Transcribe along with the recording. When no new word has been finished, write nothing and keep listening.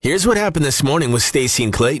Here's what happened this morning with Stacie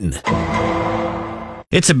and Clayton.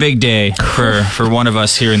 It's a big day for one of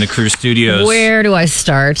us here in the Crew Studios. Where do I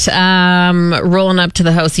start? Rolling up to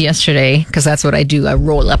the house yesterday, because that's what I do. I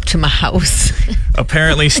roll up to my house.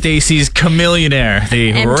 Apparently, Stacie's Chameleonaire,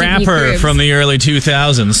 the MTV rapper Cribs. from the early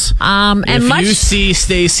 2000s. And you see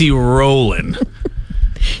Stacie rolling,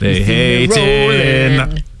 they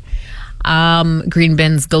hating. Green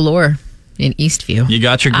bins galore in Eastview. You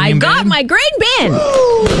got your green bin? I got my green bin.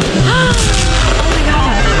 Oh my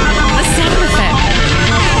God. The sound effect.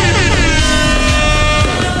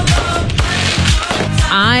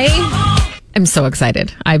 I am so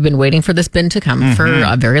excited. I've been waiting for this bin to come for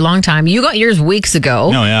a very long time. You got yours weeks ago.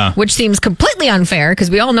 Oh, yeah. Which seems completely unfair because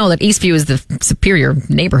we all know that Eastview is the superior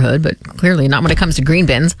neighborhood, but clearly not when it comes to green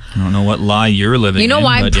bins. I don't know what lie you're living in. You know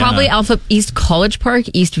why? but Probably yeah. Alpha East College Park,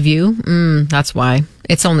 Eastview. That's why.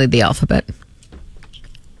 It's only the alphabet.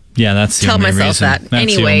 Yeah, that's the Tell only myself reason. that. That's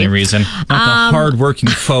Anyway, the only reason. Not the hardworking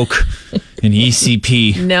folk in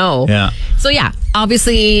ECP. No. Yeah. So yeah,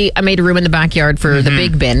 obviously I made a room in the backyard for the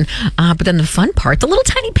big bin. But then the fun part, the little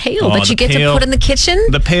tiny pail that you get to put in the kitchen.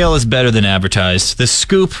 The pail is better than advertised. The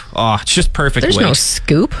scoop, it's just perfect There's weight. no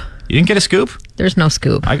scoop. You didn't get a scoop? There's no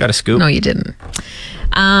scoop. I got a scoop. No, you didn't.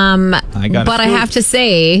 I got But I have to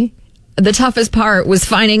say, the toughest part was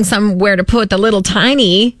finding somewhere to put the little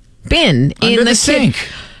tiny bin Under in the sink.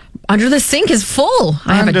 Under the sink is full.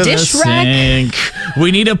 I have a Under dish the rack. sink.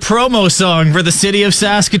 We need a promo song for the city of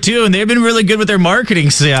Saskatoon. They've been really good with their marketing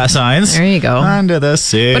signs. There you go. Under the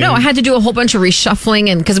sink. But no, I had to do a whole bunch of reshuffling,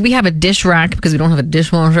 and because we have a dish rack, because we don't have a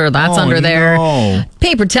dishwasher, that's under there. No.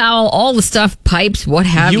 Paper towel, all the stuff, pipes, what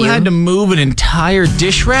have you. You had to move an entire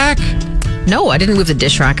dish rack? No, I didn't move the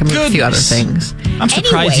dish rack. I moved a few other things. I'm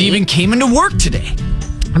surprised you even came into work today.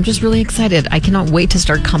 I'm just really excited. I cannot wait to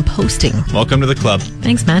start composting. Welcome to the club.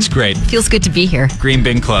 Thanks, man. It's great. Feels good to be here. Green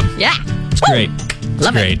Bin Club. Yeah. It's Woo! great. It's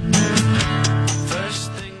Love great. it.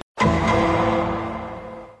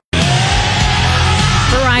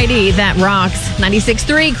 Variety that rocks.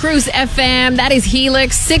 96.3 Cruise FM. That is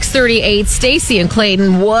Helix. 638. Stacie and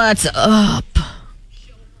Clayton. What's up?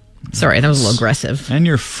 Sorry, that was a little aggressive. And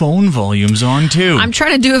your phone volume's on too. I'm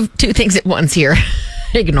trying to do two things at once here.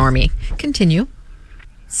 Ignore me. Continue.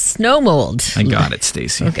 Snow mold. I got it,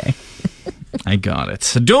 Stacie. Okay. I got it.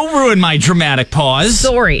 So don't ruin my dramatic pause.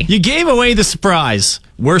 Sorry. You gave away the surprise.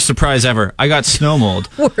 Worst surprise ever. I got snow mold.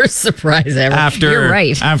 Worst surprise ever. You're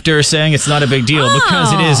right. After saying it's not a big deal,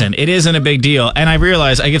 because it isn't. It isn't a big deal. And I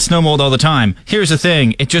realize I get snow mold all the time. Here's the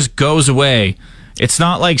thing. It just goes away. It's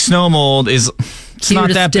not like snow mold is... It's Here not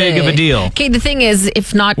to that stay. big of a deal. Okay, the thing is,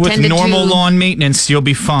 if not With tended normal to... lawn maintenance, you'll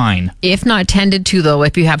be fine. If not tended to, though,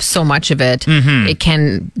 if you have so much of it, it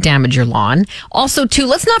can damage your lawn. Also, too,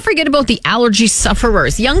 let's not forget about the allergy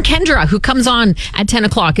sufferers. Young Kendra, who comes on at 10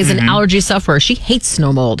 o'clock, is an allergy sufferer. She hates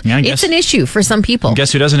snow mold. Yeah, it's an issue for some people.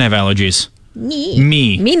 Guess who doesn't have allergies? Me.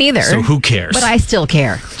 Me. Me neither. So who cares? But I still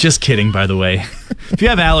care. Just kidding, by the way. If you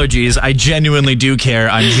have allergies, I genuinely do care.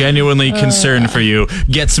 I'm genuinely concerned for you.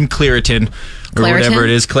 Get some Claritin. Or Claritin? whatever it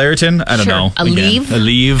is. Claritin? I don't Sure. know. Aleve?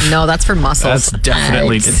 Aleve. No, that's for muscles. That's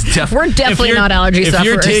definitely... We're definitely not allergy If sufferers.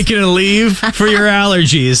 you're taking a leave for your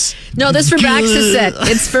allergies... No, this for Baxter.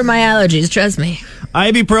 It's for my allergies, trust me.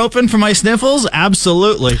 Ibuprofen for my sniffles?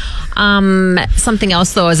 Absolutely. Something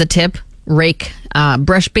else, though, as a tip, rake,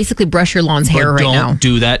 basically brush your lawn's hair right now. Don't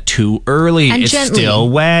do that too early. And it's gently. still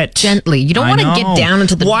wet. Gently. You don't want to get down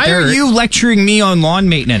into the Why dirt. are you lecturing me on lawn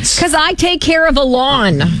maintenance? Because I take care of a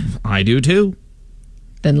lawn. I do too.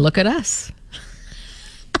 Then look at us.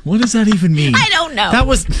 What does that even mean? I don't know. That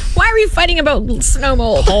was Why are we fighting about snow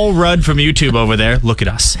mold? Paul Rudd from YouTube over there. Look at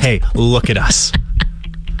us. Hey, look at us.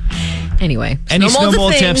 Anyway, Any snow snow mold's a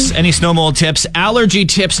mold thing. tips? Any snow mold tips? Allergy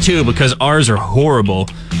tips too, because ours are horrible.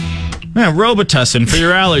 Man, Robitussin for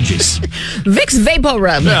your allergies. Vicks Vapor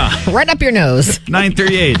Rub. Yeah. Right up your nose.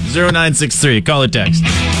 938-0963. Call or text.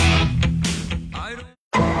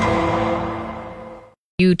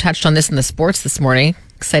 You touched on this in the sports this morning.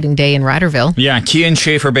 Exciting day in Riderville. Yeah, Kian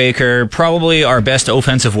Schaffer-Baker, probably our best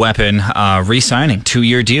offensive weapon, re-signing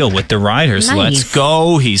 2-year deal with the Riders. Nice. Let's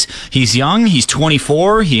go. He's young. He's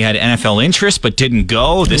 24. He had NFL interest but didn't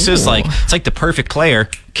go. This is it's like the perfect player.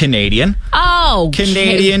 Canadian. Oh,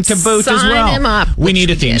 Canadian to boot as well. Sign him up. We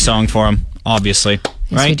need a Which theme did. song for him, obviously.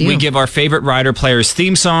 Yes, right? we do. give our favorite Rider players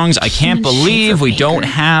theme songs. I can't Kian believe we Schaffer-Baker. don't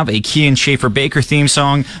have a Kian Schaffer-Baker theme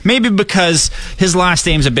song. Maybe because his last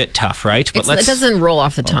name's a bit tough, right? But it doesn't roll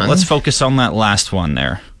off the tongue. Let's focus on that last one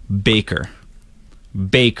there. Baker.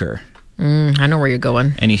 I know where you're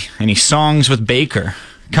going. Any songs with Baker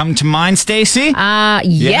come to mind, Stacie?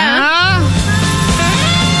 Yeah.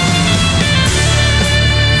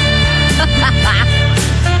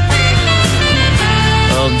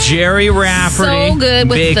 Jerry Rafferty. So good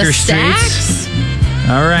with Baker the Street. sax.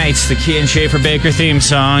 All right, it's the Kian Schaffer-Baker theme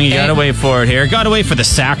song. You gotta wait for it here. Gotta wait for the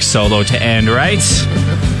sax solo to end, right?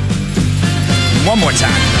 One more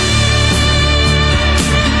time.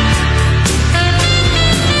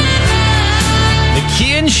 The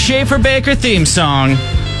Kian Schaffer-Baker theme song.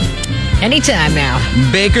 Anytime now.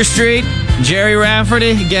 Baker Street, Jerry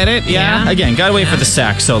Rafferty, get it? Yeah? Yeah. Again, gotta wait for the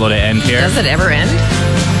sax solo to end here. Does it ever end?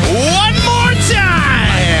 One more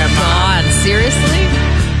time! God, seriously?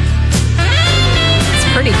 It's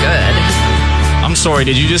pretty good. I'm sorry,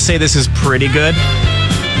 did you just say this is pretty good?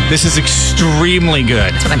 This is extremely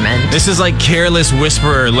good. That's what I meant. This is like Careless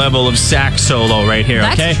Whisperer level of sax solo right here,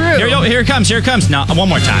 That's okay? true. Here it comes. Now, one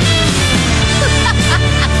more time.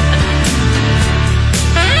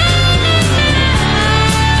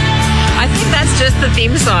 I think that's just the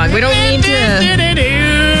theme song. We don't need to...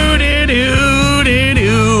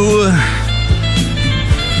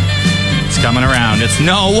 It's coming around.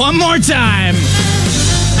 One more time.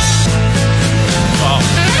 Oh.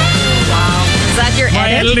 Wow. Is that your My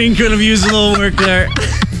edit? editing could have used a little work there.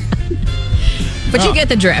 But you get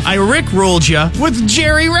the drift. I rickrolled you with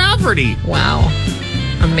Jerry Rafferty. Wow.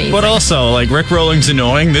 Amazing. But also, like, rickrolling's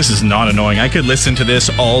annoying. This is not annoying. I could listen to this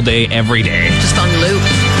all day, every day. Just on loop.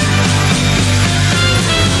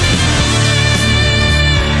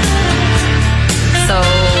 So,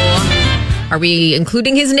 are we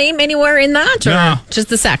including his name anywhere in that? Or No. just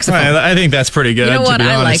the saxophone? I think that's pretty good, You know to what? be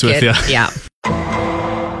I honest like with it. you. Yeah.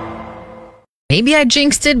 Maybe I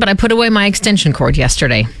jinxed it, but I put away my extension cord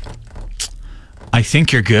yesterday. I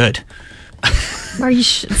think you're good. Are you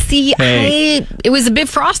see, Hey. it was a bit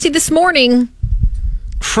frosty this morning.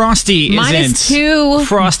 Frosty -2.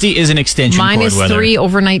 Frosty is an extension cord weather. -3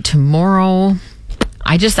 overnight tomorrow.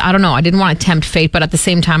 I don't know. I didn't want to tempt fate, but at the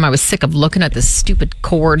same time, I was sick of looking at this stupid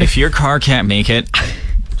cord. If your car can't make it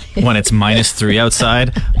when it's -3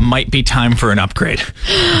 outside, might be time for an upgrade.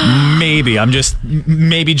 Maybe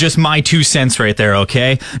just my 2 cents right there.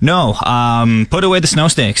 Okay, no, put away the snow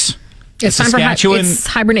snakes. It's time for it's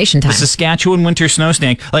hibernation time. The Saskatchewan winter snow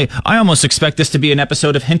snake. Like, I almost expect this to be an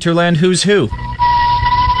episode of Hinterland Who's Who.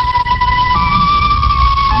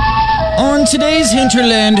 On today's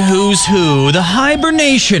Hinterland Who's Who, the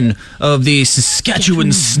hibernation of the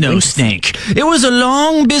Saskatchewan snow snake. It was a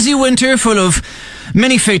long, busy winter full of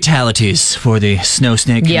many fatalities for the snow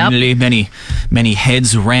snake community. Many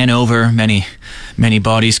heads ran over, many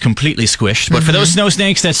bodies completely squished. But for those snow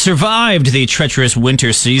snakes that survived the treacherous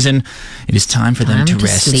winter season, it is time for them to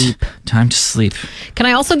rest. Sleep. Time to sleep. Can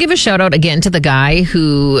I also give a shout out again to the guy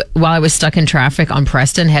who, while I was stuck in traffic on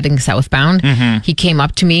Preston heading southbound, he came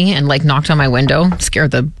up to me and like knocked on my window,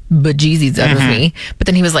 scared the bejeezies out of me. But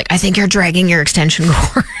then he was like, "I think you're dragging your extension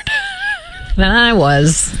cord." And I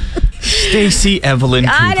was. Stacie Evelyn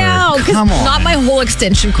Cooper. I know, because Come on. not my whole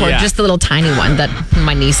extension cord, just the little tiny one that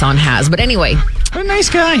my Nissan has. But anyway, What a nice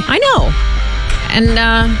guy. I know. And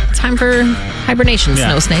time for hibernation,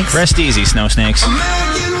 snow snakes. Rest easy, snow snakes.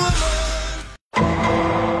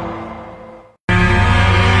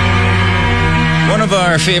 One of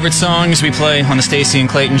our favorite songs we play on the Stacie and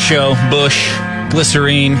Clayton show, Bush,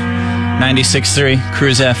 Glycerine, 96.3,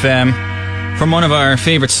 Cruise FM. From one of our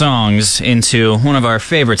favorite songs into one of our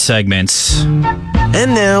favorite segments.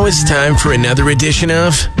 And now it's time for another edition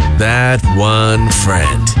of That One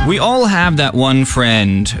Friend. We all have that one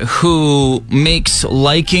friend who makes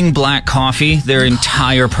liking black coffee their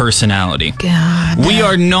entire personality. God. We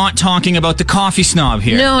are not talking about the coffee snob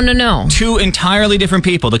here. No. Two entirely different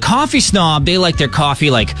people. The coffee snob, they like their coffee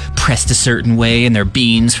like pressed a certain way and their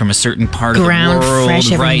beans from a certain part Ground of the world,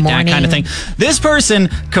 fresh every right? morning. That kind of thing. This person,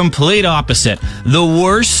 complete opposite. The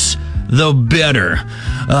worse, the better.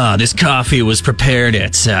 This coffee was prepared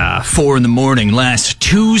at 4 a.m. last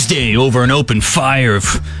Tuesday over an open fire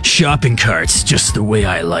of shopping carts, just the way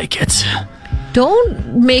I like it.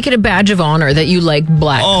 Don't make it a badge of honor that you like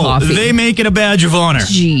black coffee. They make it a badge of honor.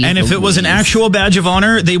 Jeez and if it was an Louise. actual badge of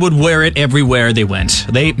honor, they would wear it everywhere they went.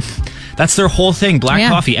 That's their whole thing, black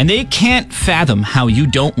coffee. And they can't fathom how you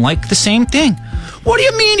don't like the same thing. What do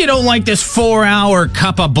you mean you don't like this 4-hour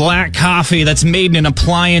cup of black coffee that's made in an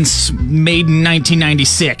appliance made in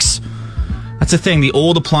 1996? That's the thing. The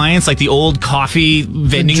old appliance, like the old coffee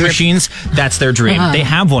vending machines, that's their dream. They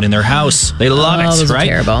have one in their house. They love it, those are right?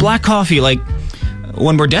 terrible. Black coffee, like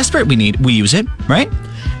when we're desperate, we use it, right?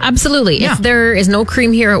 Absolutely. Yeah. If there is no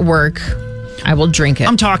cream here at work, I will drink it.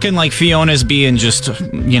 I'm talking like Fiona's being just,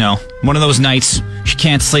 one of those nights she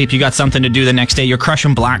can't sleep. You got something to do the next day. You're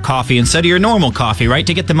crushing black coffee instead of your normal coffee, right?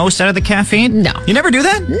 To get the most out of the caffeine? No. You never do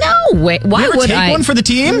that? No way. Why you ever would take I? one for the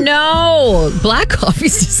team? No. Black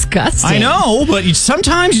coffee's disgusting. I know, but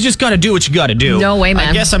sometimes you just got to do what you got to do. No way, man.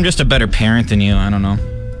 I guess I'm just a better parent than you. I don't know.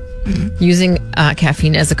 Using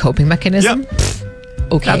caffeine as a coping mechanism? Yep.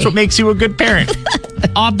 Okay. That's what makes you a good parent.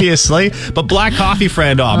 Obviously. But black coffee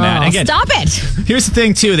friend, man. Again, stop it. Here's the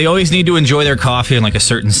thing, too. They always need to enjoy their coffee in like a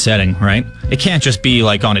certain setting, right? It can't just be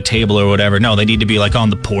like on a table or whatever. No, they need to be like on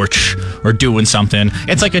the porch or doing something.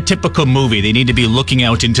 It's like a typical movie. They need to be looking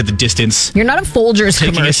out into the distance. You're not a Folgers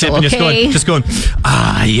taking commercial, a sip okay? and just going,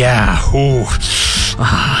 yeah, ooh,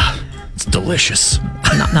 it's delicious.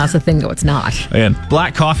 No, that's the thing, though. It's not. Again,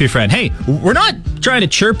 black coffee friend. Hey, we're not trying to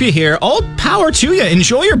chirp you here. All power to you.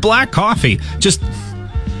 Enjoy your black coffee. Just,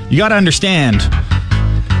 you got to understand,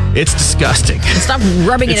 it's disgusting. Stop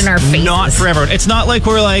rubbing it in our faces. Not for everyone. It's not like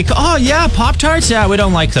we're like, oh yeah, Pop-Tarts? Yeah, we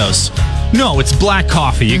don't like those. No, it's black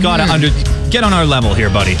coffee. You got to get on our level here,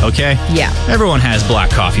 buddy, okay? Yeah. Everyone has black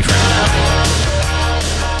coffee friend.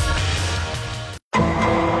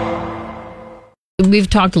 We've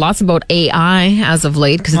talked lots about AI as of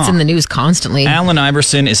late because it's in the news constantly. Allen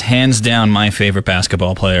Iverson is hands down my favorite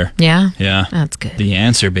basketball player. Yeah? Yeah. That's good. The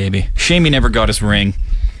answer, baby. Shame he never got his ring.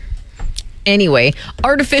 Anyway,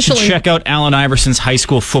 artificial... Check out Allen Iverson's high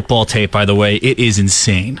school football tape, by the way. It is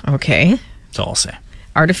insane. Okay. That's all I'll say.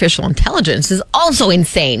 Artificial intelligence is also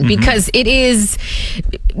insane because it is...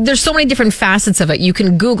 There's so many different facets of it. You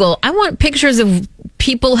can Google, I want pictures of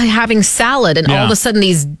people having salad, and all of a sudden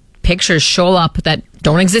these pictures show up that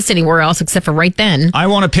don't exist anywhere else except for right then. I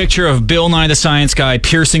want a picture of Bill Nye the Science Guy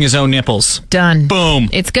piercing his own nipples. Done. Boom.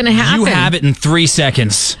 It's going to happen. You have it in 3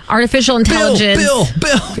 seconds. Artificial intelligence Bill.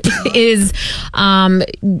 is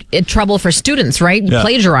trouble for students, right? Yeah.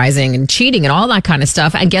 Plagiarizing and cheating and all that kind of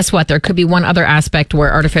stuff. And guess what? There could be one other aspect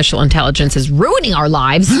where artificial intelligence is ruining our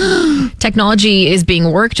lives. Technology is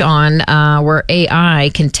being worked on where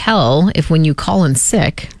AI can tell if when you call in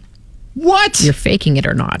sick, what? you're faking it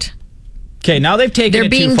or not. Okay, now they've taken They're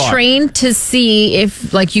it too being far. trained to see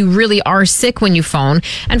if, like, you really are sick when you phone.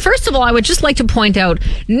 And first of all, I would just like to point out,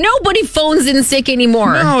 nobody phones in sick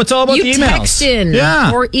anymore. No, it's all about you the emails. text in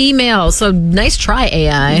Yeah. or email. So nice try,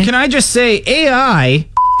 AI. Can I just say, AI,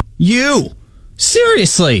 you.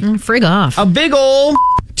 Seriously. Frig off. A big ol'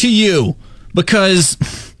 to you. Because,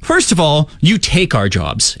 first of all, you take our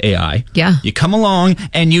jobs, AI. Yeah. You come along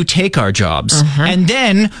and you take our jobs. And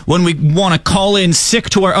then when we want to call in sick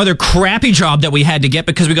to our other crappy job that we had to get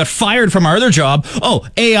because we got fired from our other job, oh,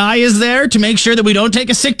 AI is there to make sure that we don't take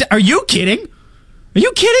a sick day. Are you kidding? Are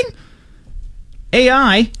you kidding?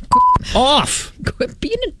 AI, off. Quit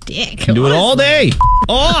being a dick. Do it all day.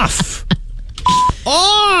 Off.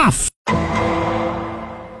 Off.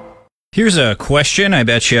 Here's a question I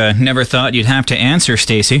bet you never thought you'd have to answer,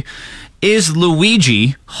 Stacie. Is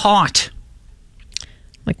Luigi hot?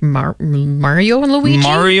 Like Mario and Luigi?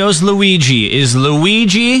 Mario's Luigi. Is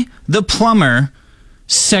Luigi the plumber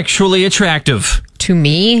sexually attractive? To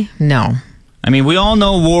me, no. I mean, we all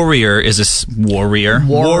know Wario is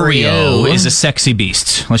a sexy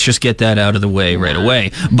beast. Let's just get that out of the way right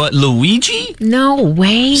away. But Luigi? No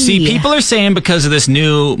way. See, people are saying because of this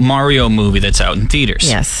new Mario movie that's out in theaters.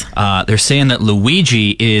 Yes. They're saying that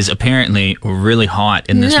Luigi is apparently really hot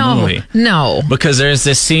in this movie. No. Because there's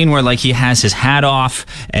this scene where like he has his hat off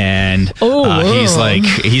and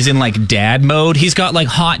he's in like dad mode. He's got like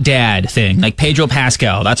hot dad thing, like Pedro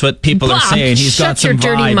Pascal. That's what people are saying. He's got some your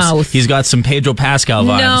dirty vibes. mouth. He's got some Pedro Pascal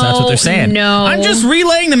vibes. That's what they're saying. No. I'm just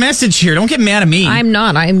relaying the message here. Don't get mad at me. I'm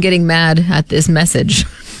not. I'm getting mad at this message.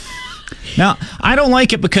 Now, I don't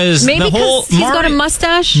like it because Maybe the whole he's got a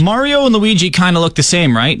mustache? Mario and Luigi kind of look the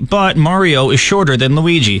same, right? But Mario is shorter than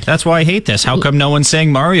Luigi. That's why I hate this. How come no one's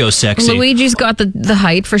saying Mario's sexy? Luigi's got the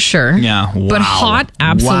height for sure. Yeah, wow. But hot,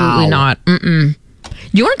 absolutely not.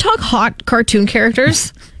 You want to talk hot cartoon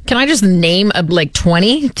characters? Can I just name like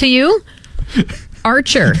 20 to you?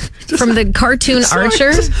 Archer from the cartoon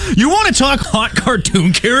Archer. You want to talk hot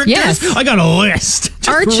cartoon characters? Yes. I got a list. Just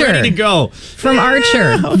Archer. ready to go. From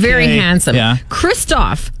Archer. Okay. Very handsome. Yeah.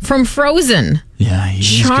 Kristoff from Frozen. Yeah,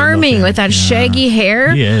 he's charming with that shaggy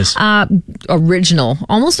hair. He is. Original.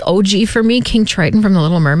 Almost OG for me. King Triton from The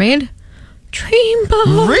Little Mermaid.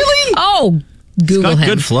 Dreamboat. Really? Oh, Google him.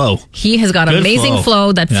 Good flow. He has got amazing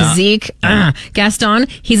flow, that physique. Gaston,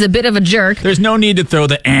 he's a bit of a jerk. There's no need to throw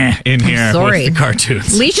the in here with the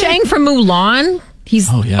cartoons. Li Shang from Mulan. He's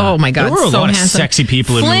oh my god, there were a so lot handsome. Of sexy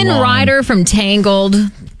people in Flynn Mulan. Rider from Tangled.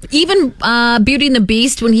 Even Beauty and the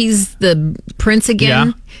Beast when he's the prince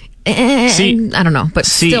again. I don't know, but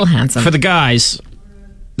still handsome. For the guys,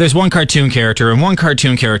 there's one cartoon character and one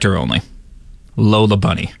cartoon character only. Lola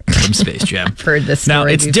Bunny from Space Jam. I've heard this story Now,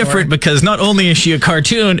 it's before. different because not only is she a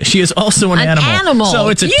cartoon, she is also an animal. So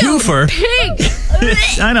it's a twofer.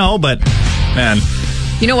 Pig. I know, but man,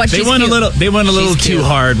 You know what? they She's went cute. a little She's too cute.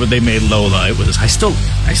 hard when they made Lola. It was I still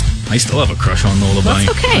have a crush on Lola Bunny.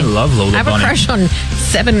 That's okay. I love Lola I have Bunny. a crush on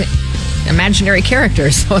 7 imaginary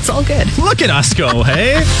characters, so it's all good. Look at us go,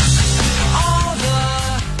 hey?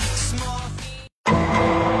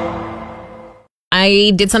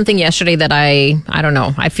 I did something yesterday that I don't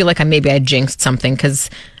know. I feel like I jinxed something because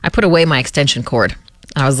I put away my extension cord.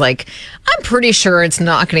 I was like, I'm pretty sure it's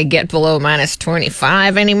not going to get below minus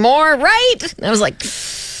 25 anymore, right? I was like,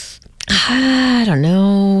 I don't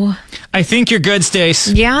know. I think you're good, Stace.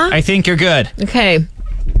 Yeah? I think you're good. Okay.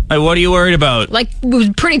 What are you worried about? Like, it was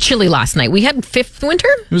pretty chilly last night. We had fifth winter?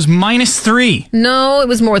 It was -3. No, it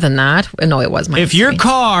was more than that. No, it was minus If your 3.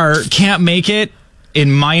 car can't make it in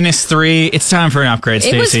 -3, it's time for an upgrade,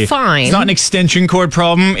 It was Stacie. fine. It's not an extension cord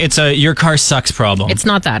problem. It's a your car sucks problem. It's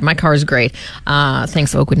not that. My car is great.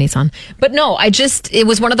 Thanks, Oakwood Nissan. But no, it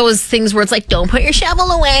was one of those things where it's like, don't put your shovel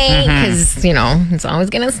away because, it's always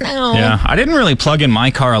going to snow. Yeah, I didn't really plug in my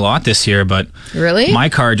car a lot this year, but Really? my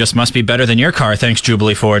car just must be better than your car, thanks,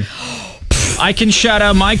 Jubilee Ford. I can shout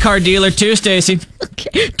out my car dealer too, Stacie.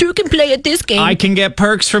 Okay. Two can play at this game. I can get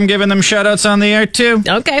perks from giving them shout outs on the air too.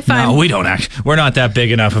 Okay, fine. No, we don't we're not that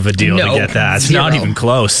big enough of a deal to No, get that. It's zero. not even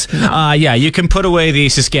close. Yeah, you can put away the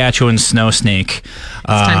Saskatchewan snow snake.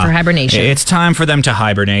 It's time for hibernation. It's time for them to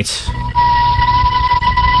hibernate.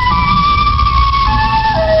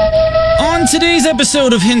 On today's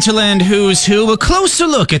episode of Hinterland Who's Who, a closer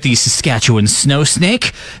look at the Saskatchewan snow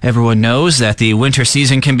snake. Everyone knows that the winter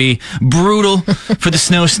season can be brutal for the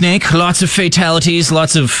snow snake. Lots of fatalities,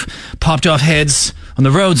 lots of popped off heads on the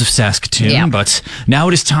roads of Saskatoon. Yeah. But now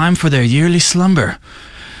it is time for their yearly slumber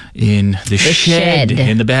in the shed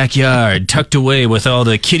in the backyard, tucked away with all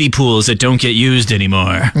the kiddie pools that don't get used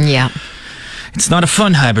anymore. Yeah. It's not a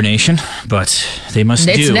fun hibernation, but they must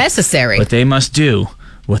do. It's necessary. But they must do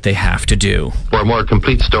what they have to do. For a more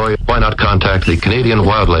complete story, why not contact the Canadian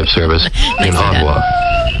Wildlife Service in Ottawa?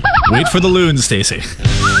 Wait for the loons, Stacie.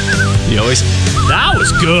 You always... That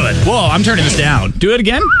was good. Whoa, I'm turning this down. Do it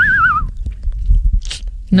again?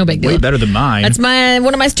 No big deal. Way better than mine. That's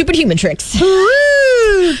one of my stupid human tricks.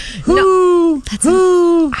 No.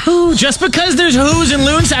 Just because there's whoos and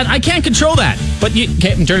loons, I can't control that. But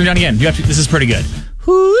okay, I'm turning it down again. This is pretty good.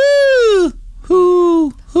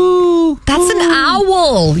 That's an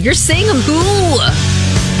owl. You're saying a who.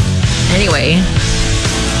 Anyway.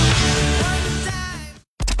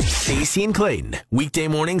 Stacie and Clayton, weekday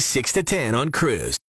mornings 6 to 10 on Cruise.